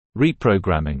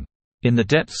Reprogramming. In the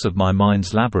depths of my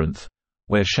mind's labyrinth,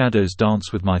 where shadows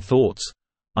dance with my thoughts,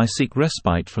 I seek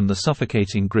respite from the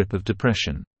suffocating grip of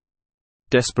depression.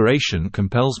 Desperation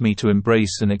compels me to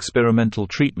embrace an experimental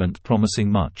treatment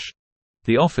promising much.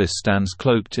 The office stands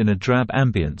cloaked in a drab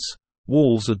ambience,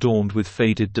 walls adorned with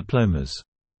faded diplomas.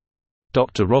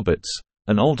 Dr. Roberts,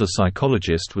 an older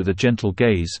psychologist with a gentle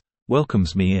gaze,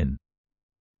 welcomes me in.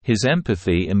 His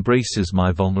empathy embraces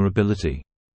my vulnerability.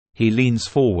 He leans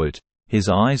forward, his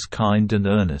eyes kind and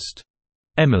earnest.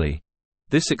 "Emily,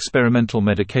 this experimental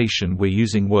medication we're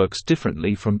using works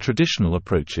differently from traditional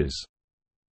approaches.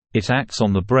 It acts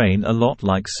on the brain a lot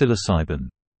like psilocybin.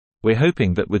 We're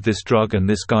hoping that with this drug and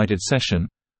this guided session,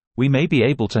 we may be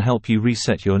able to help you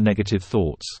reset your negative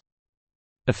thoughts.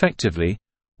 Effectively,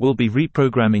 we'll be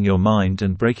reprogramming your mind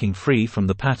and breaking free from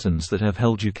the patterns that have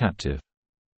held you captive."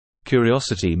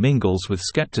 Curiosity mingles with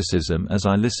skepticism as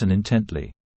I listen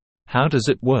intently. "How does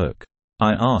it work?"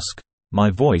 I ask, my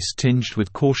voice tinged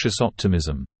with cautious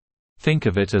optimism. "Think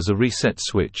of it as a reset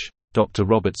switch," Dr.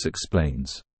 Roberts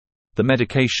explains. "The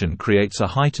medication creates a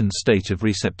heightened state of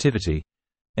receptivity,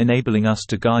 enabling us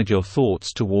to guide your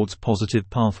thoughts towards positive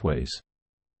pathways."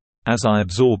 As I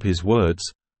absorb his words,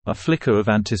 a flicker of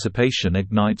anticipation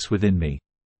ignites within me.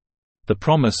 The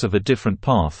promise of a different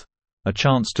path, a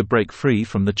chance to break free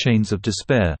from the chains of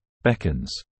despair,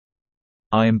 beckons.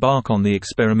 I embark on the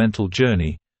experimental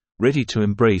journey, ready to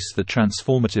embrace the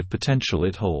transformative potential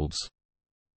it holds.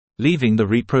 Leaving the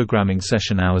reprogramming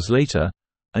session hours later,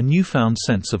 a newfound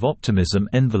sense of optimism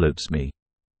envelopes me.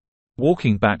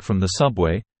 Walking back from the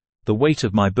subway, the weight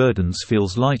of my burdens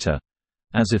feels lighter,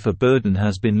 as if a burden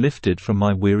has been lifted from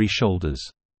my weary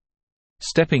shoulders.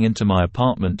 Stepping into my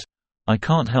apartment, I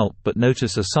can't help but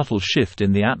notice a subtle shift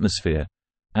in the atmosphere,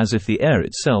 as if the air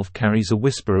itself carries a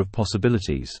whisper of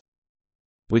possibilities.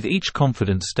 With each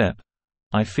confident step,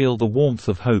 I feel the warmth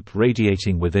of hope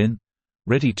radiating within,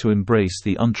 ready to embrace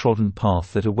the untrodden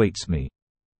path that awaits me.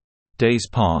 Days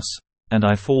pass, and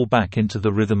I fall back into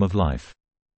the rhythm of life.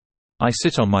 I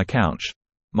sit on my couch,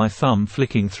 my thumb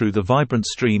flicking through the vibrant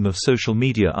stream of social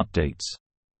media updates.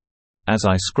 As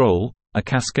I scroll, a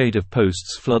cascade of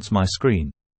posts floods my screen.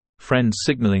 Friends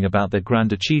signaling about their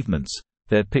grand achievements,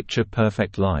 their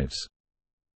picture-perfect lives.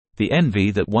 The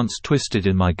envy that once twisted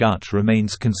in my gut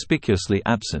remains conspicuously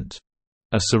absent.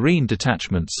 A serene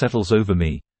detachment settles over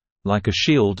me, like a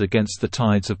shield against the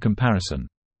tides of comparison.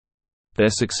 Their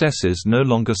successes no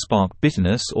longer spark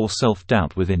bitterness or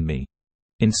self-doubt within me.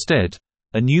 Instead,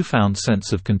 a newfound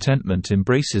sense of contentment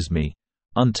embraces me,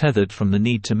 untethered from the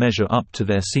need to measure up to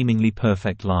their seemingly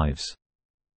perfect lives.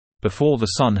 Before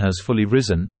the sun has fully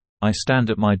risen, I stand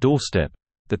at my doorstep,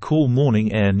 the cool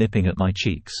morning air nipping at my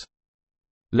cheeks.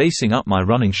 Lacing up my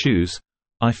running shoes,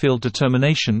 I feel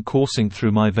determination coursing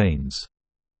through my veins.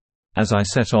 As I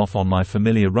set off on my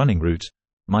familiar running route,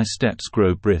 my steps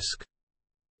grow brisk.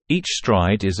 Each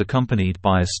stride is accompanied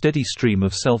by a steady stream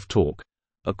of self-talk,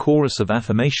 a chorus of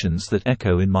affirmations that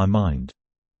echo in my mind.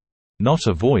 Not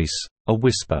a voice, a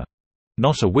whisper.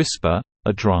 Not a whisper,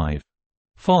 a drive.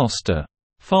 Faster,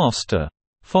 faster,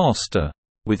 faster.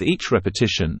 With each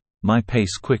repetition, my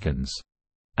pace quickens.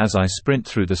 As I sprint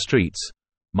through the streets,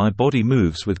 my body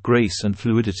moves with grace and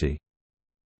fluidity.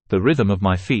 The rhythm of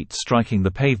my feet striking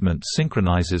the pavement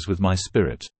synchronizes with my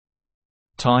spirit.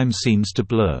 Time seems to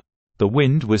blur. The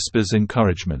wind whispers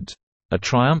encouragement. A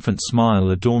triumphant smile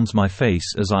adorns my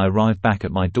face as I arrive back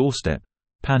at my doorstep,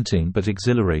 panting but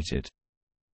exhilarated.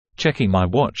 Checking my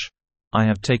watch, I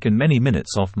have taken many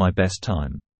minutes off my best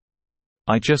time.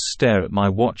 I just stare at my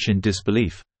watch in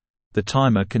disbelief, the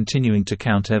timer continuing to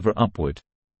count ever upward.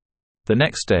 The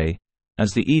next day,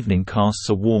 as the evening casts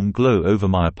a warm glow over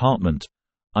my apartment,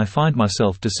 I find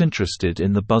myself disinterested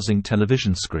in the buzzing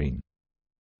television screen.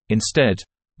 Instead,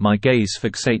 my gaze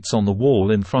fixates on the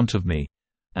wall in front of me,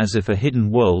 as if a hidden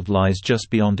world lies just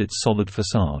beyond its solid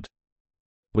facade.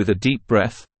 With a deep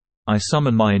breath, I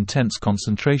summon my intense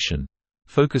concentration,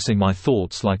 focusing my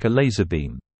thoughts like a laser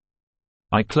beam.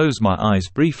 I close my eyes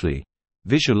briefly,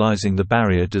 visualizing the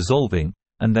barrier dissolving,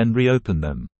 and then reopen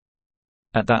them.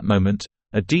 At that moment,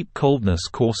 a deep coldness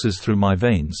courses through my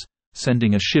veins,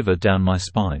 sending a shiver down my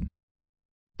spine.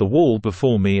 The wall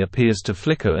before me appears to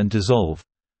flicker and dissolve,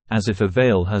 as if a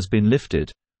veil has been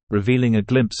lifted, revealing a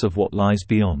glimpse of what lies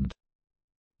beyond.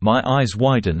 My eyes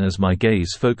widen as my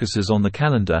gaze focuses on the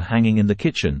calendar hanging in the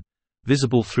kitchen,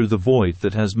 visible through the void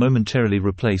that has momentarily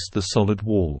replaced the solid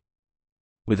wall.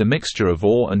 With a mixture of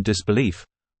awe and disbelief,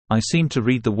 I seem to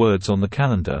read the words on the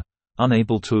calendar,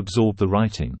 unable to absorb the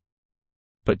writing.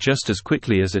 But just as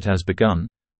quickly as it has begun,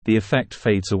 the effect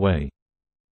fades away.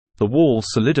 The wall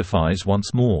solidifies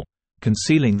once more,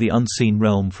 concealing the unseen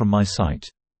realm from my sight.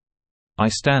 I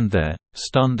stand there,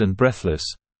 stunned and breathless,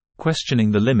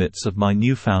 questioning the limits of my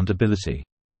newfound ability.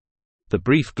 The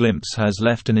brief glimpse has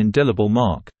left an indelible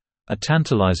mark, a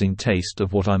tantalizing taste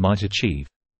of what I might achieve.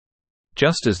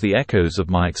 Just as the echoes of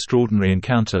my extraordinary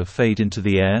encounter fade into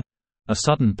the air, a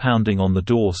sudden pounding on the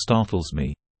door startles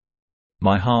me.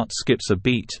 My heart skips a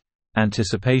beat,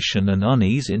 anticipation and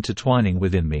unease intertwining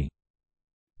within me.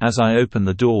 As I open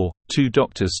the door, 2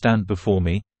 doctors stand before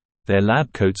me, their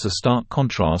lab coats a stark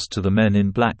contrast to the men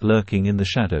in black lurking in the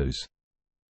shadows.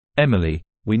 "Emily,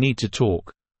 we need to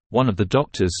talk," one of the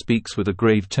doctors speaks with a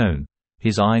grave tone,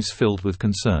 his eyes filled with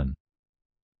concern.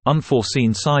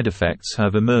 "Unforeseen side effects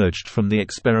have emerged from the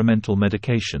experimental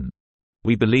medication.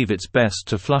 We believe it's best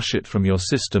to flush it from your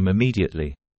system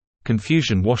immediately."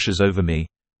 Confusion washes over me,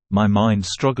 my mind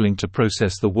struggling to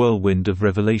process the whirlwind of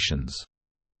revelations.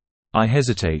 I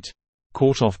hesitate,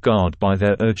 caught off guard by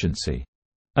their urgency.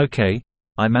 "Okay,"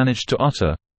 I manage to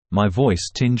utter, my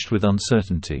voice tinged with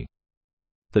uncertainty.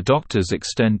 The doctors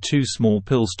extend 2 small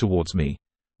pills towards me,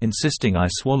 insisting I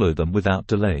swallow them without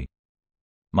delay.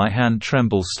 My hand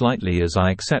trembles slightly as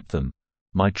I accept them,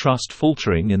 my trust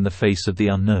faltering in the face of the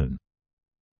unknown.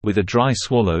 With a dry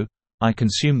swallow, I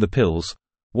consume the pills,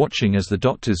 watching as the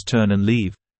doctors turn and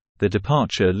leave, their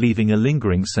departure leaving a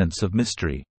lingering sense of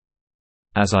mystery.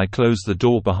 As I close the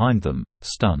door behind them,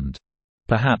 stunned,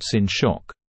 perhaps in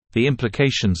shock, the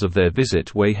implications of their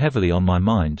visit weigh heavily on my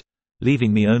mind,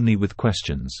 leaving me only with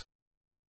questions.